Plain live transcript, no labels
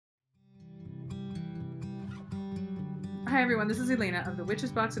Hi everyone, this is Elena of the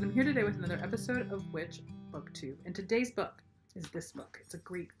Witches Box, and I'm here today with another episode of Witch Booktube. And today's book is this book. It's a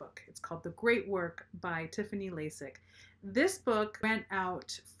great book. It's called The Great Work by Tiffany Lazic. This book went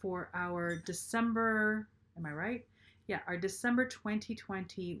out for our December, am I right? Yeah, our December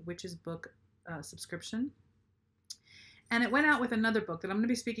 2020 Witches Book subscription. And it went out with another book that I'm going to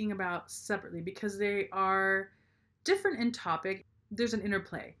be speaking about separately because they are different in topic. There's an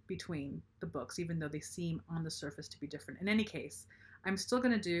interplay between the books, even though they seem on the surface to be different. In any case, I'm still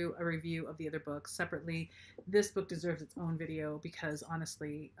going to do a review of the other books separately. This book deserves its own video because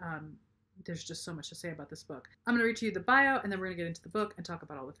honestly, there's just so much to say about this book. I'm going to read to you the bio, and then we're going to get into the book and talk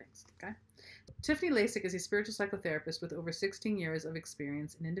about all the things, okay? Tiffany Lazic is a spiritual psychotherapist with over 16 years of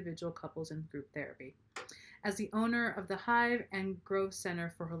experience in individual, couples, and group therapy. As the owner of the Hive and Grove Center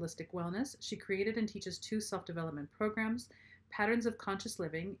for Holistic Wellness, she created and teaches 2 self-development programs, Patterns of Conscious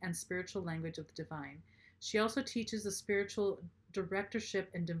Living and Spiritual Language of the Divine. She also teaches the Spiritual Directorship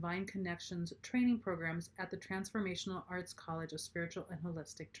and Divine Connections training programs at the Transformational Arts College of Spiritual and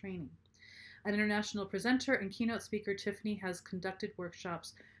Holistic Training. An international presenter and keynote speaker, Tiffany has conducted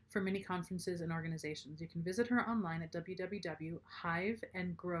workshops for many conferences and organizations. You can visit her online at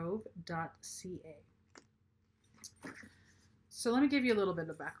www.hiveandgrove.ca. So let me give you a little bit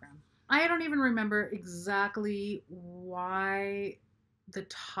of background. I don't even remember exactly why the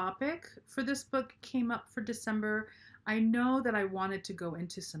topic for this book came up for December. I know that I wanted to go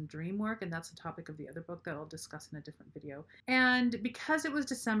into some dream work, and that's the topic of the other book that I'll discuss in a different video. And because it was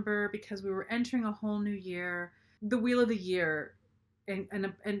December, because we were entering a whole new year, the Wheel of the Year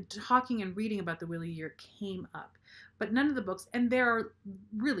and talking and reading about the Wheel of the Year came up. But none of the books, and there are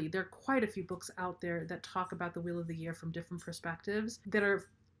quite a few books out there that talk about the Wheel of the Year from different perspectives that are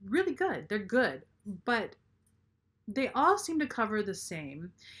really good. They're good, but they all seem to cover the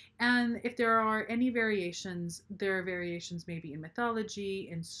same. And if there are any variations, there are variations maybe in mythology,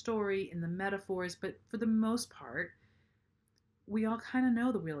 in story, in the metaphors, but for the most part, we all kind of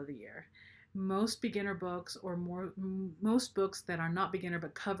know the Wheel of the Year. Most beginner books, or most books that are not beginner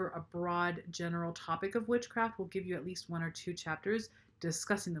but cover a broad general topic of witchcraft, will give you at least 1 or 2 chapters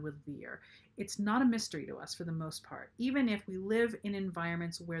discussing the Wheel of the Year. It's not a mystery to us for the most part, even if we live in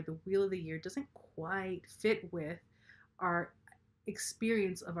environments where the Wheel of the Year doesn't quite fit with our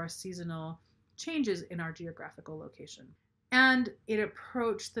experience of our seasonal changes in our geographical location. And it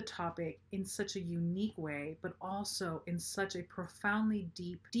approached the topic in such a unique way, but also in such a profoundly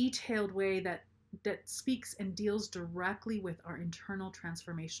deep, detailed way that speaks and deals directly with our internal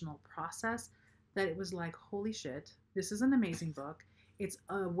transformational process, that it was like, holy shit, this is an amazing book. It's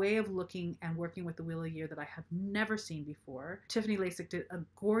a way of looking and working with the Wheel of the Year that I have never seen before. Tiffany Lazic did a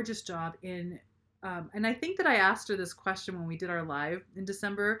gorgeous job in, and I think that I asked her this question when we did our live in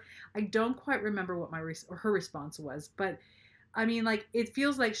December. I don't quite remember what her response was, but I mean, like, it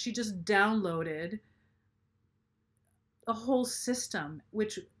feels like she just downloaded a whole system,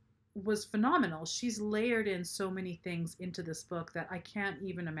 which was phenomenal. She's layered in so many things into this book that I can't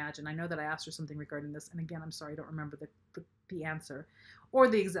even imagine. I know that I asked her something regarding this, and again, I'm sorry, I don't remember the answer or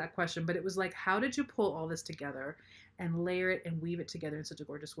the exact question, but it was like, how did you pull all this together and layer it and weave it together in such a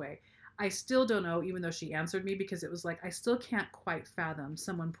gorgeous way? I still don't know, even though she answered me, because it was like, I still can't quite fathom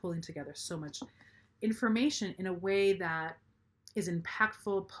someone pulling together so much information in a way that is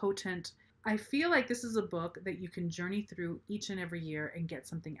impactful, potent. I feel like this is a book that you can journey through each and every year and get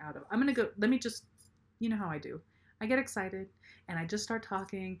something out of. Let me just, you know how I do. I get excited and I just start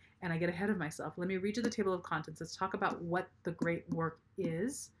talking and I get ahead of myself. Let me read you the table of contents. Let's talk about what the great work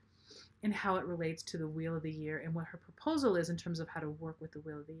is and how it relates to the Wheel of the Year and what her proposal is in terms of how to work with the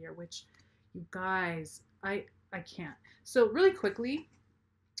Wheel of the Year, which, you guys, I can't. So really quickly,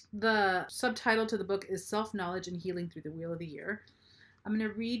 the subtitle to the book is Self-Knowledge and Healing Through the Wheel of the Year. I'm going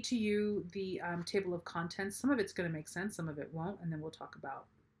to read to you the table of contents. Some of it's going to make sense, some of it won't, and then we'll talk about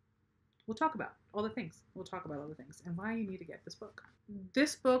all the things. We'll talk about all the things and why you need to get this book.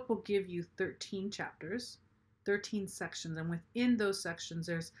 This book will give you 13 chapters, 13 sections, and within those sections,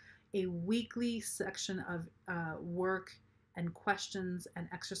 there's a weekly section of work and questions and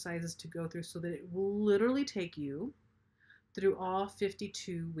exercises to go through so that it will literally take you through all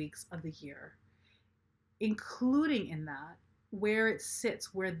 52 weeks of the year, including in that where it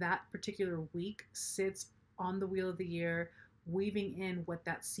sits, where that particular week sits on the Wheel of the Year, weaving in what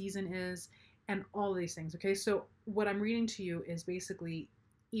that season is, and all of these things. Okay, so what I'm reading to you is basically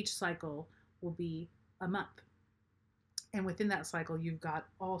each cycle will be a month. And within that cycle, you've got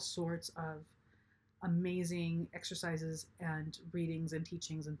all sorts of amazing exercises and readings and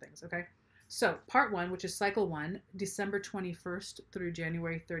teachings and things, okay? So part one, which is cycle one, December 21st through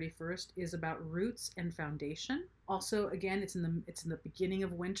January 31st, is about roots and foundation. Also, again, it's in the beginning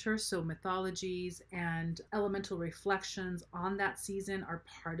of winter, so mythologies and elemental reflections on that season are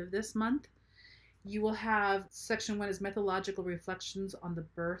part of this month. You will have section one is mythological reflections on the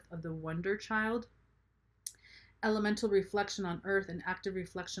birth of the wonder child, elemental reflection on earth and active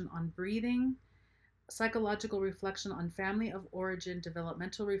reflection on breathing, psychological reflection on family of origin,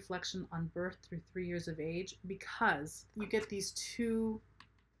 developmental reflection on birth through 3 years of age, because you get these two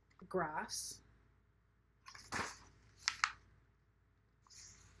graphs.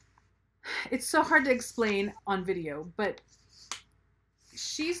 It's so hard to explain on video, but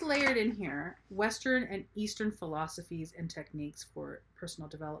she's layered in here Western and Eastern philosophies and techniques for personal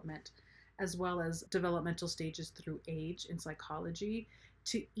development, as well as developmental stages through age in psychology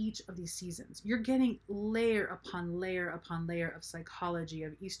to each of these seasons. You're getting layer upon layer upon layer of psychology,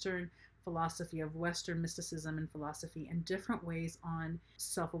 of Eastern philosophy, of Western mysticism and philosophy, and different ways on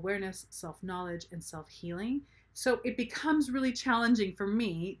self-awareness, self-knowledge, and self-healing. So it becomes really challenging for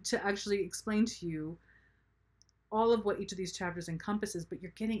me to actually explain to you all of what each of these chapters encompasses, but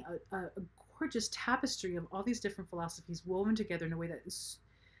you're getting a gorgeous tapestry of all these different philosophies woven together in a way that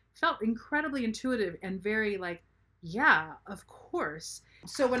felt incredibly intuitive and very like, yeah, of course.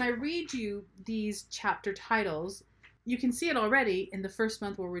 So when I read you these chapter titles, you can see it already in the first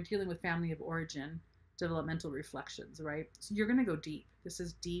month where we're dealing with family of origin, developmental reflections, right? So you're going to go deep. This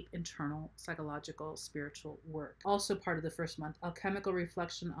is deep, internal, psychological, spiritual work. Also part of the first month, alchemical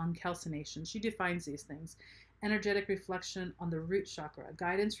reflection on calcination. She defines these things. Energetic reflection on the root chakra,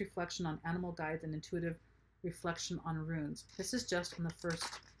 guidance reflection on animal guides, and intuitive reflection on runes. This is just on the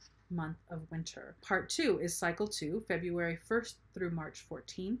first month of winter. Part two is cycle two, February 1st through March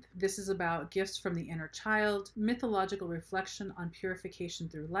 14th. This is about gifts from the inner child, mythological reflection on purification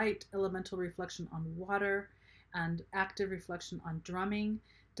through light, elemental reflection on water, and active reflection on drumming,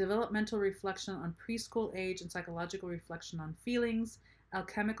 developmental reflection on preschool age and psychological reflection on feelings,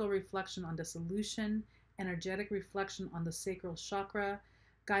 alchemical reflection on dissolution, energetic reflection on the sacral chakra,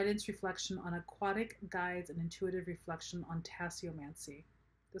 guidance reflection on aquatic guides, and intuitive reflection on tasseomancy.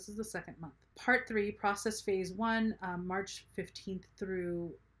 This is the second month. Part three, process phase one, March 15th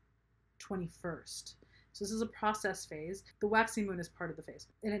through 21st. So this is a process phase. The waxing moon is part of the phase.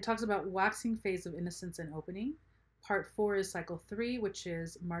 And it talks about waxing phase of innocence and opening. Part four is cycle three, which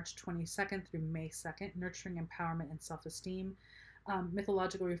is March 22nd through May 2nd, nurturing empowerment and self-esteem.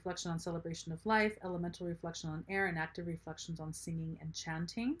 Mythological reflection on celebration of life, elemental reflection on air, and active reflections on singing and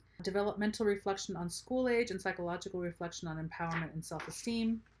chanting. Developmental reflection on school age and psychological reflection on empowerment and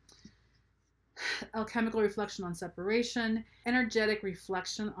self-esteem. Alchemical reflection on separation. Energetic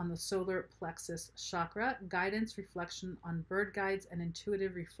reflection on the solar plexus chakra. Guidance reflection on bird guides, and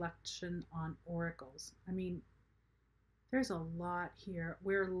intuitive reflection on oracles. I mean, there's a lot here.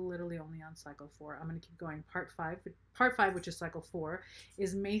 We're literally only on cycle four. I'm going to keep going. Part five, which is cycle four,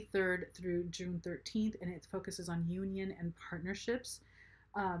 is May 3rd through June 13th, and it focuses on union and partnerships,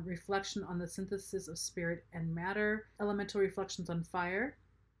 reflection on the synthesis of spirit and matter, elemental reflections on fire,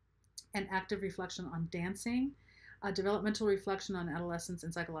 and active reflection on dancing, developmental reflection on adolescence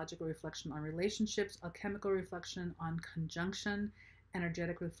and psychological reflection on relationships, alchemical reflection on conjunction,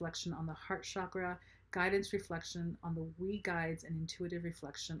 energetic reflection on the heart chakra, guidance reflection on the we guides, and intuitive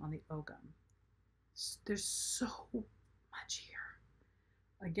reflection on the ogam. There's so much here.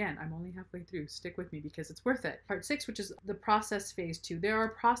 Again, I'm only halfway through. Stick with me because it's worth it. Part six, which is the process phase two. There are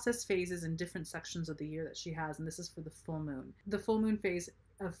process phases in different sections of the year that she has, and this is for the full moon. The full moon phase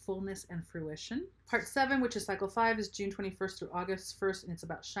of fullness and fruition. Part seven, which is cycle five, is June 21st through August 1st, and it's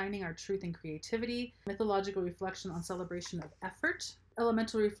about shining our truth and creativity. Mythological reflection on celebration of effort.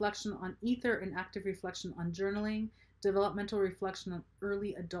 Elemental reflection on ether and active reflection on journaling. Developmental reflection on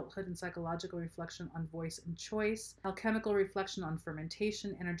early adulthood and psychological reflection on voice and choice. Alchemical reflection on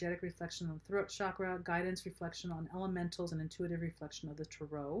fermentation. Energetic reflection on throat chakra. Guidance reflection on elementals and intuitive reflection of the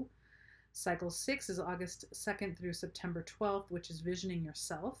tarot. Cycle 6 is August 2nd through September 12th, which is visioning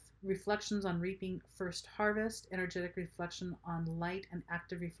yourself. Reflections on reaping first harvest. Energetic reflection on light and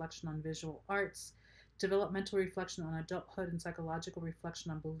active reflection on visual arts. Developmental reflection on adulthood and psychological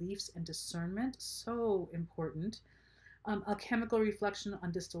reflection on beliefs and discernment. So important. Alchemical reflection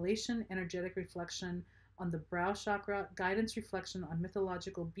on distillation. Energetic reflection on the brow chakra. Guidance reflection on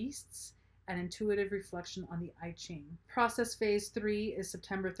mythological beasts. And intuitive reflection on the I Ching. Process phase 3 is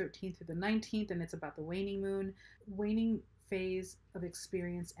September 13th through the 19th, and it's about the waning moon. Waning phase of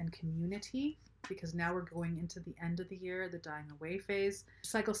experience and community, because now we're going into the end of the year, the dying away phase.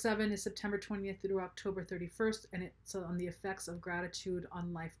 Cycle 7 is September 20th through October 31st, and it's on the effects of gratitude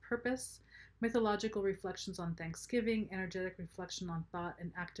on life purpose. mythological reflections on Thanksgiving, energetic reflection on thought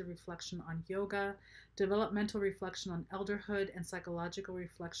and active reflection on yoga, developmental reflection on elderhood, and psychological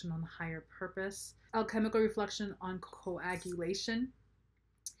reflection on higher purpose, alchemical reflection on coagulation,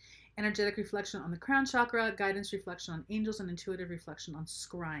 energetic reflection on the crown chakra, guidance reflection on angels, and intuitive reflection on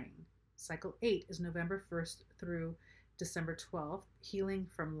scrying. Cycle 8 is November 1st through December 12th, healing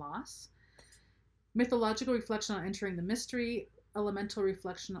from loss. Mythological reflection on entering the mystery, elemental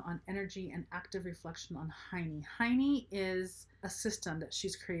reflection on energy, and active reflection on Heine. Heine is a system that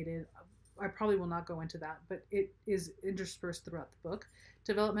she's created. I probably will not go into that, but it is interspersed throughout the book.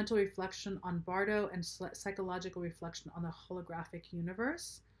 Developmental reflection on Bardo and psychological reflection on the holographic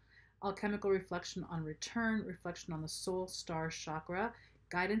universe. Alchemical reflection on return, reflection on the soul star chakra,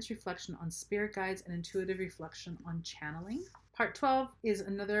 guidance reflection on spirit guides, and intuitive reflection on channeling. Part 12 is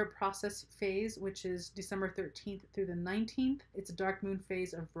another process phase, which is December 13th through the 19th. It's a dark moon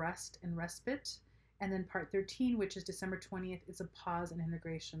phase of rest and respite. And then part 13, which is December 20th, is a pause and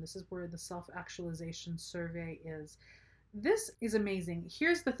integration. This is where the self-actualization survey is. This is amazing.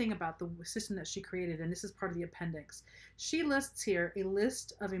 Here's the thing about the system that she created, and this is part of the appendix. She lists here a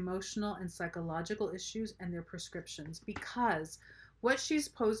list of emotional and psychological issues and their prescriptions, because what she's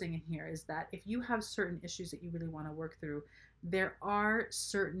posing in here is that if you have certain issues that you really want to work through, there are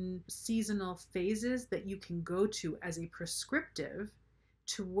certain seasonal phases that you can go to as a prescriptive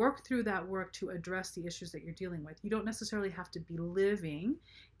to work through that work to address the issues that you're dealing with. You don't necessarily have to be living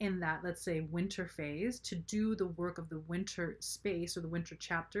in that, let's say, winter phase to do the work of the winter space or the winter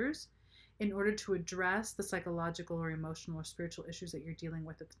chapters in order to address the psychological or emotional or spiritual issues that you're dealing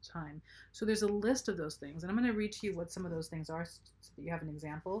with at the time. So there's a list of those things, and I'm going to read to you what some of those things are so that you have an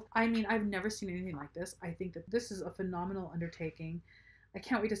example. I mean, I've never seen anything like this. I think that this is a phenomenal undertaking. I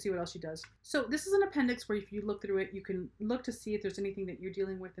can't wait to see what else she does. So this is an appendix where if you look through it, you can look to see if there's anything that you're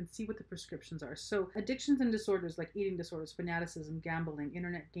dealing with and see what the prescriptions are. So addictions and disorders like eating disorders, fanaticism, gambling,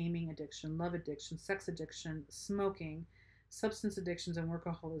 internet gaming addiction, love addiction, sex addiction, smoking, substance addictions, and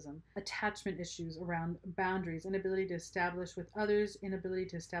workaholism. Attachment issues around boundaries, inability to establish with others, inability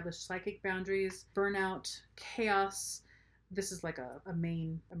to establish psychic boundaries, burnout, chaos. This is like a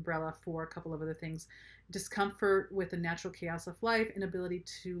main umbrella for a couple of other things. Discomfort with the natural chaos of life, inability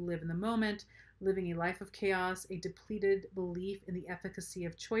to live in the moment, living a life of chaos, a depleted belief in the efficacy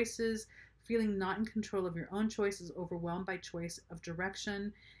of choices, feeling not in control of your own choices, overwhelmed by choice of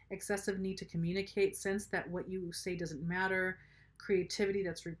direction, excessive need to communicate, sense that what you say doesn't matter, creativity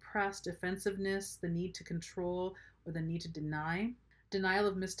that's repressed, defensiveness, the need to control or the need to deny, denial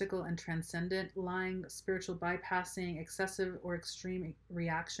of mystical and transcendent, lying, spiritual bypassing, excessive or extreme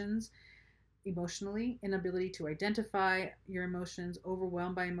reactions emotionally, inability to identify your emotions,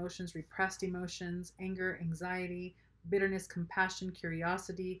 overwhelmed by emotions, repressed emotions, anger, anxiety, bitterness, compassion,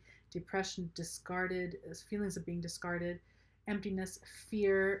 curiosity, depression, discarded, feelings of being discarded, emptiness,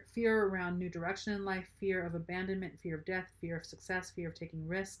 fear around new direction in life, fear of abandonment, fear of death, fear of success, fear of taking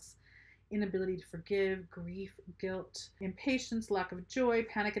risks, inability to forgive, grief, guilt, impatience, lack of joy,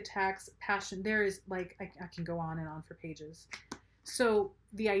 panic attacks, passion. There is like, I can go on and on for pages. So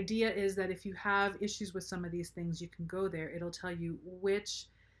the idea is that if you have issues with some of these things, you can go there. It'll tell you which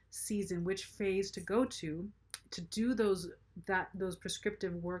season, which phase to go to do those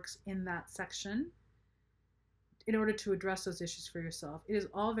prescriptive works in that section in order to address those issues for yourself. It is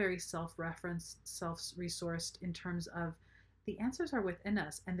all very self-referenced, self-resourced in terms of the answers are within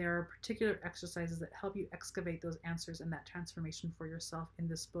us, and there are particular exercises that help you excavate those answers and that transformation for yourself in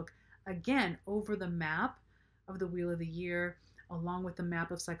this book. Again, over the map of the Wheel of the Year, along with the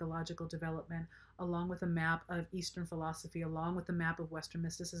map of psychological development, along with a map of Eastern philosophy, along with the map of Western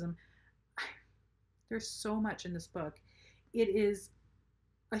mysticism. There's so much in this book. It is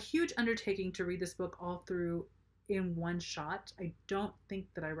a huge undertaking to read this book all through in one shot. I don't think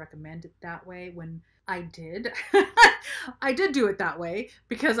that I recommend it that way. When I did, I did do it that way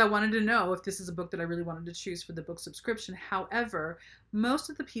because I wanted to know if this is a book that I really wanted to choose for the book subscription. However, most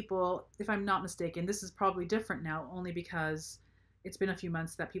of the people, if I'm not mistaken, this is probably different now only because it's been a few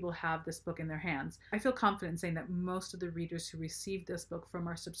months that people have this book in their hands. I feel confident in saying that most of the readers who received this book from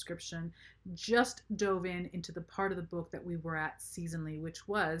our subscription just dove into the part of the book that we were at seasonally, which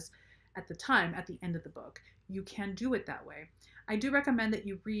was at the time at the end of the book. You can do it that way. I do recommend that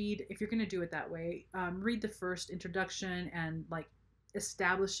you read, if you're going to do it that way, read the first introduction and like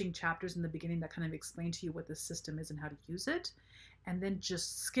establishing chapters in the beginning that kind of explain to you what the system is and how to use it. And then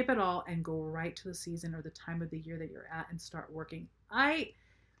just skip it all and go right to the season or the time of the year that you're at and start working.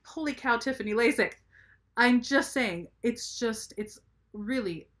 Holy cow, Tiffany Lazic. I'm just saying, it's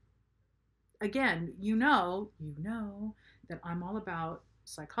really, again, you know that I'm all about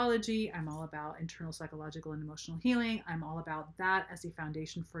psychology. I'm all about internal psychological and emotional healing. I'm all about that as a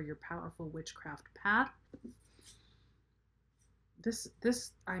foundation for your powerful witchcraft path. This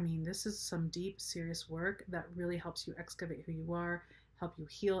is some deep, serious work that really helps you excavate who you are, help you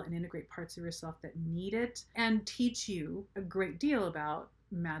heal and integrate parts of yourself that need it, and teach you a great deal about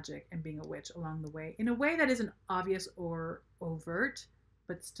magic and being a witch along the way in a way that isn't obvious or overt,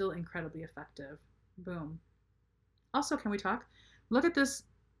 but still incredibly effective. Boom. Also, can we talk? Look at this.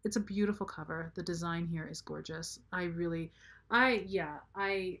 It's a beautiful cover. The design here is gorgeous. I'm remiss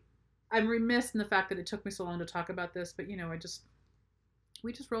in the fact that it took me so long to talk about this, but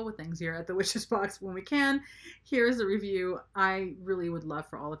we just roll with things here at the Witches Box when we can. Here is a review. I really would love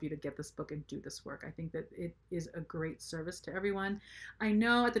for all of you to get this book and do this work. I think that it is a great service to everyone. I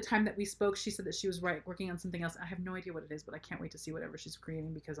know at the time that we spoke, she said that she was working on something else. I have no idea what it is, but I can't wait to see whatever she's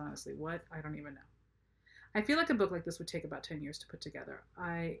creating, because honestly, what? I don't even know. I feel like a book like this would take about 10 years to put together.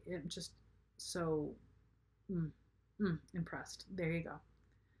 I am just so impressed. There you go.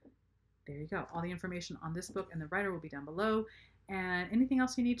 There you go. All the information on this book and the writer will be down below. And anything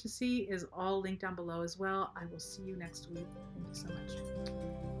else you need to see is all linked down below as well. I will see you next week. Thank you so much.